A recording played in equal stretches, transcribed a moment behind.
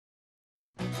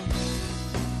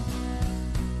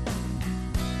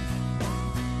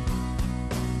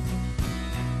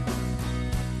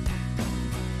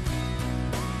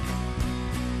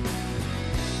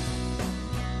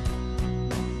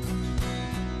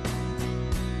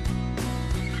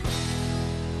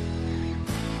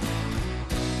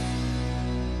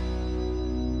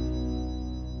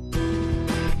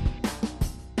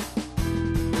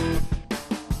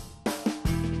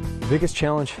biggest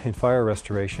challenge in fire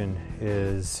restoration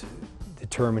is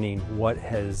determining what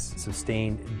has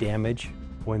sustained damage.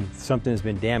 When something has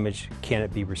been damaged, can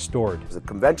it be restored? The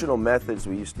conventional methods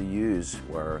we used to use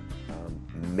were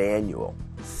manual,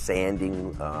 sanding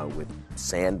with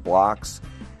sand blocks,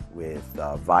 with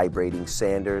vibrating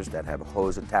sanders that have a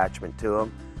hose attachment to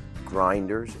them,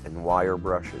 grinders, and wire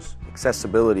brushes.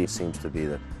 Accessibility seems to be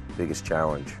the biggest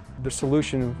challenge. The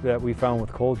solution that we found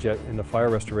with cold jet in the fire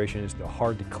restoration is the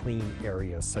hard to clean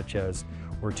areas, such as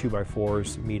where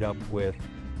 2x4s meet up with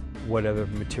what other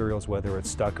materials, whether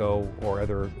it's stucco or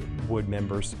other wood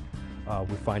members.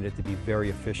 We find it to be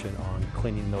very efficient on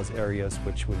cleaning those areas,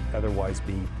 which would otherwise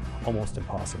be almost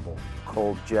impossible.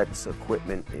 Cold Jet's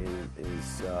equipment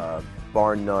is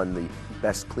bar none the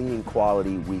best cleaning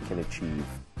quality we can achieve.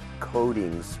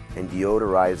 Coatings and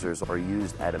deodorizers are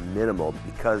used at a minimum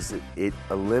because it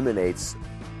eliminates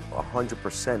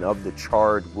 100% of the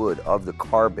charred wood, of the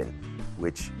carbon,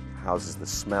 which houses the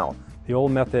smell. The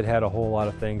old method had a whole lot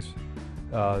of things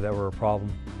that were a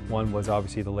problem. One was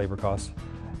obviously the labor costs.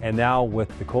 And now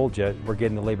with the cold jet, we're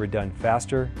getting the labor done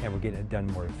faster and we're getting it done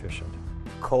more efficient.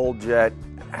 Cold jet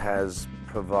has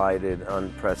provided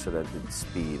unprecedented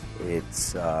speed.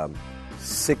 It's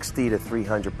 60 to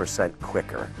 300%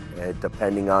 quicker,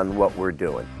 depending on what we're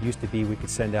doing. It used to be we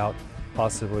could send out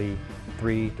possibly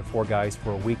 3 to 4 guys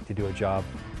for a week to do a job,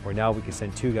 where now we can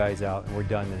send 2 guys out and we're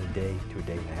done in a day to a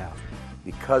day and a half.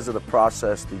 Because of the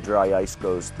process the dry ice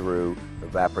goes through,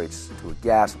 evaporates to a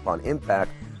gas upon impact,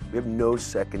 we have no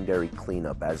secondary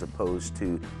cleanup as opposed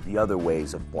to the other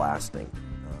ways of blasting,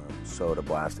 soda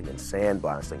blasting and sand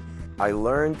blasting. I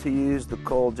learned to use the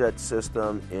cold jet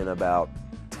system in about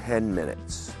 10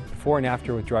 minutes. Before and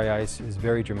after with dry ice is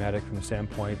very dramatic from the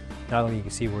standpoint, not only you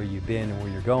can see where you've been and where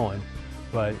you're going,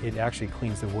 but it actually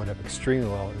cleans the wood up extremely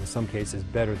well, in some cases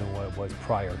better than what it was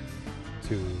prior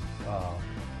to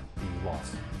the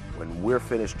loss. When we're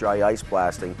finished dry ice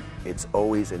blasting, it's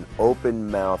always an open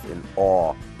mouth in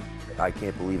awe. I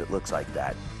can't believe it looks like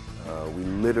that. We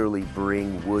literally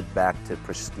bring wood back to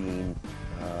pristine,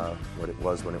 what it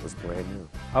was when it was brand new.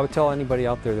 I would tell anybody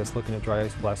out there that's looking at dry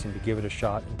ice blasting to give it a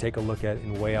shot and take a look at it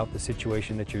and weigh out the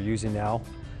situation that you're using now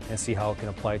and see how it can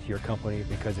apply to your company,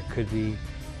 because it could be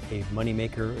a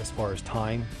moneymaker as far as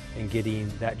time and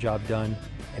getting that job done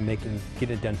and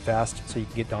getting it done fast so you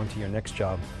can get down to your next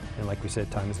job. And like we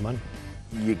said, time is money.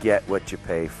 You get what you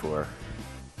pay for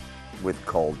with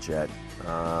cold jet.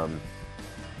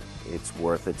 It's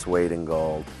worth its weight in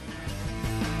gold.